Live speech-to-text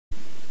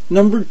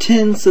Number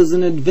 10 says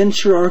an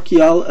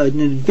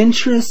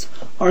adventurous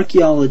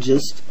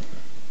archaeologist,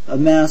 a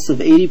mass of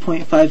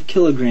 80.5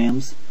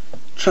 kilograms,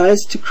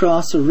 tries to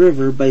cross a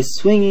river by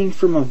swinging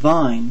from a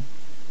vine.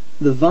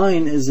 The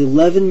vine is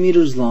 11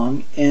 meters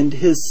long, and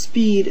his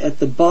speed at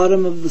the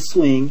bottom of the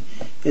swing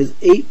is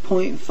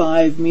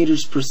 8.5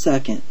 meters per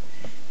second.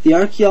 The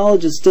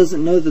archaeologist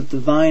doesn't know that the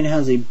vine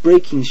has a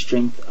breaking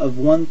strength of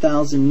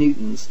 1,000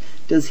 newtons.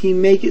 Does he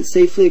make it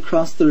safely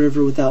across the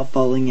river without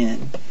falling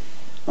in?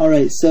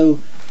 Alright, so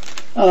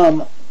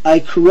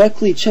I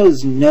correctly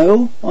chose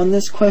no on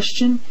this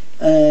question,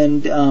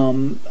 and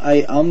I'm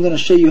going to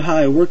show you how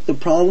I worked the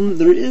problem.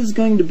 There is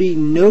going to be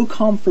no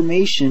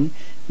confirmation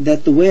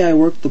that the way I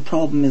worked the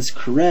problem is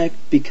correct,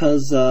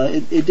 because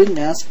it didn't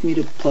ask me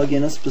to plug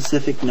in a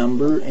specific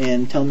number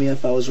and tell me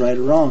if I was right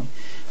or wrong.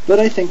 But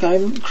I think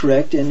I'm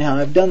correct in how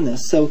I've done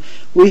this. So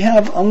I'm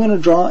going to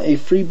draw a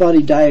free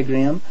body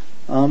diagram.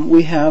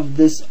 We have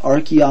this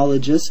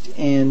archaeologist,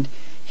 and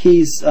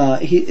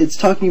it's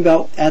talking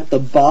about at the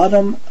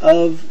bottom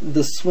of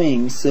the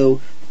swing.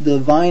 So the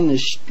vine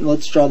is,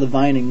 let's draw the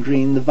vine in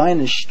green. The vine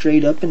is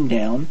straight up and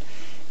down,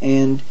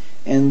 and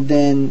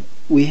then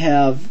we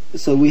have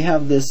this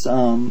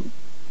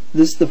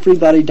this is the free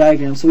body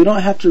diagram. So we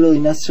don't have to really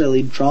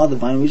necessarily draw the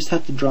vine. We just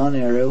have to draw an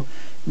arrow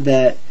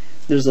that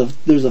there's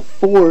a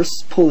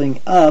force pulling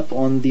up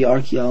on the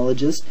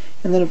archaeologist,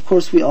 and then of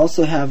course we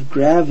also have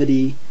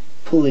gravity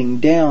pulling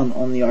down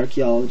on the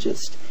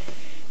archaeologist.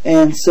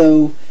 And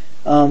so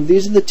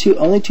these are the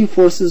only two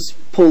forces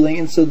pulling,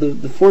 and so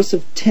the force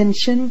of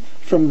tension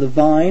from the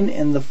vine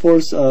and the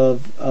force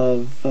of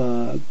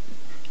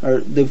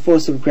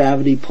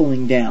gravity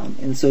pulling down.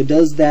 And so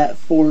do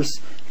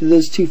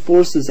those two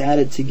forces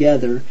added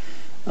together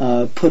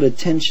put a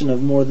tension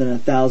of more than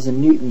 1,000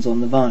 newtons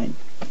on the vine?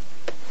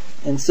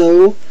 And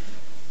so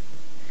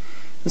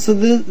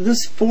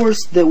this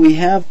force that we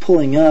have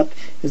pulling up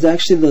is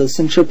actually the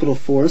centripetal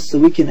force. So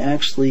we can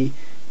actually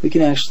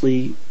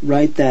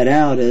write that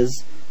out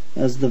as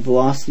the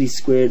velocity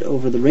squared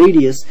over the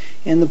radius.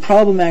 And the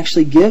problem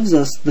actually gives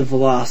us the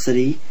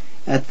velocity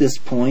at this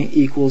point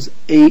equals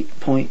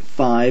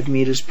 8.5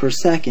 meters per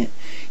second.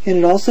 And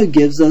it also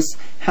gives us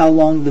how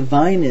long the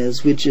vine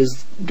is, which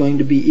is going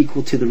to be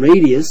equal to the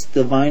radius.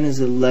 The vine is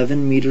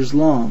 11 meters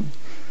long.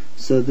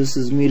 So this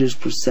is meters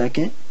per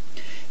second.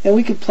 And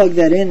we could plug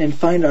that in and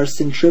find our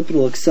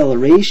centripetal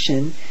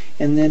acceleration,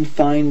 and then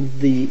find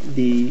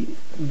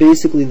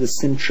basically the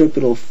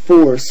centripetal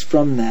force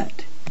from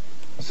that.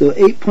 So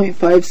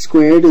 8.5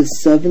 squared is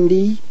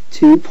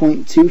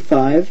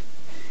 72.25.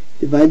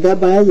 Divide that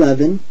by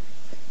 11,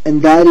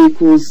 and that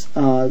equals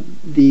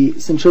the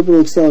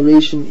centripetal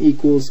acceleration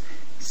equals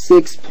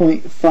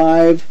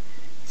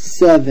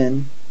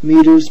 6.57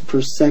 meters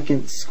per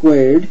second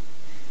squared.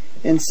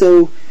 And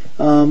so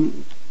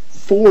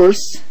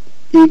force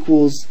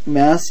equals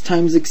mass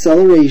times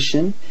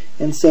acceleration,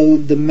 and so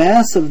the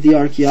mass of the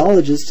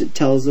archaeologist, it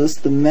tells us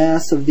the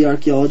mass of the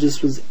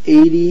archaeologist was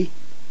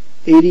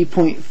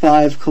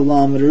 80.5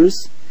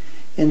 kilometers,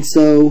 and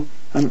so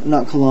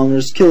not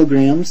kilometers,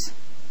 kilograms.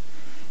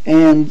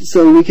 And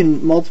so we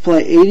can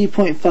multiply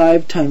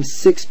 80.5 times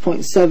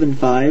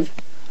 6.75,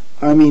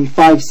 or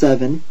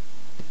 57,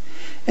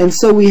 and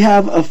so we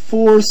have a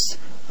force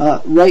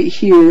right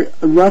here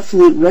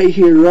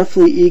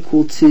roughly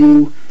equal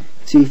to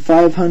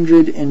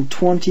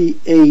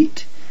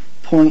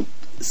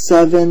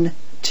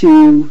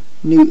 528.72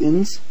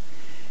 newtons.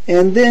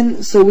 And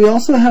then so we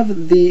also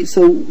have this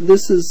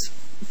is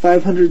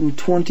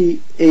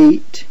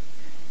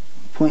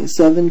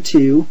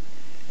 528.72,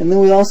 and then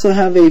we also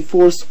have a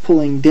force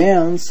pulling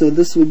down, so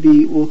this would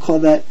be, we'll call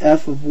that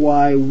F of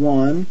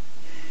y1.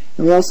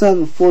 And we also have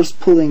a force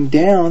pulling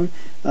down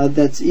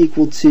that's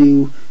equal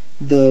to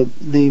the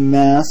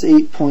mass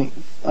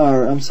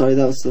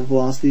that was the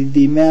velocity,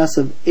 the mass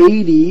of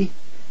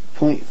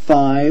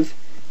 80.5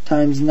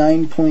 times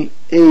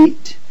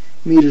 9.8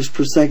 meters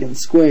per second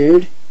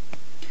squared,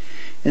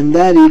 and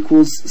that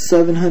equals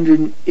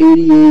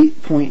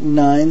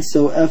 788.9.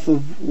 so F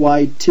of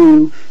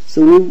y2,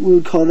 so we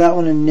would call that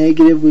one a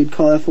negative. We'd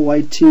call F of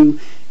y2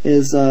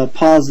 is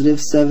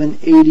positive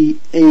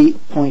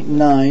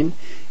 788.9.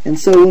 And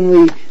so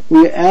when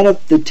we add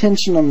up the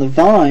tension on the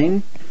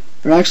vine,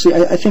 or actually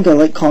I think I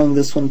like calling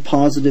this one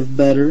positive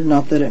better,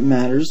 not that it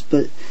matters,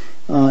 but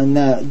and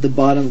that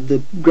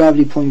the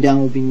gravity pulling down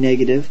will be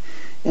negative.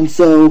 And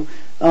so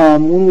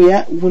when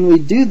we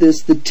do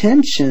this, the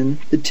tension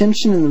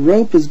in the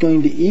rope is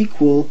going to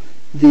equal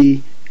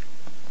the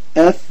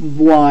F of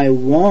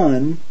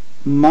y1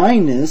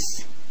 minus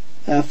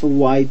F of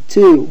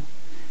y2.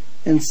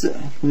 And so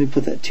let me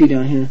put that 2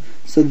 down here.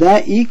 So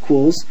that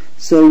equals,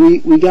 so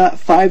we got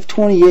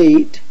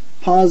 528,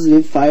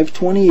 positive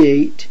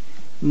 528,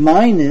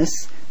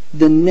 minus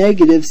the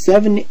negative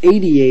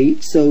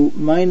 788, so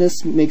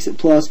minus makes it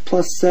plus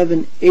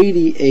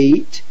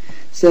 788,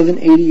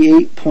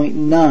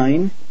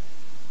 788.9,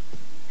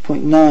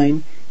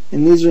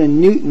 and these are in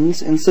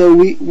newtons, and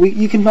so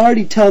you can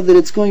already tell that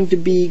it's going to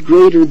be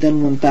greater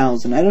than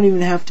 1,000. I don't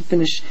even have to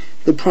finish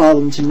the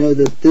problem to know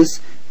that this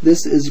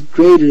is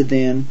greater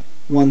than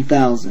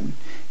 1,000.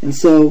 And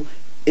so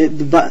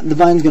the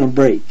vine's going to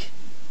break.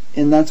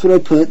 And that's what I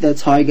put.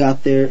 That's how I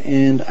got there,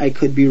 and I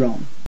could be wrong.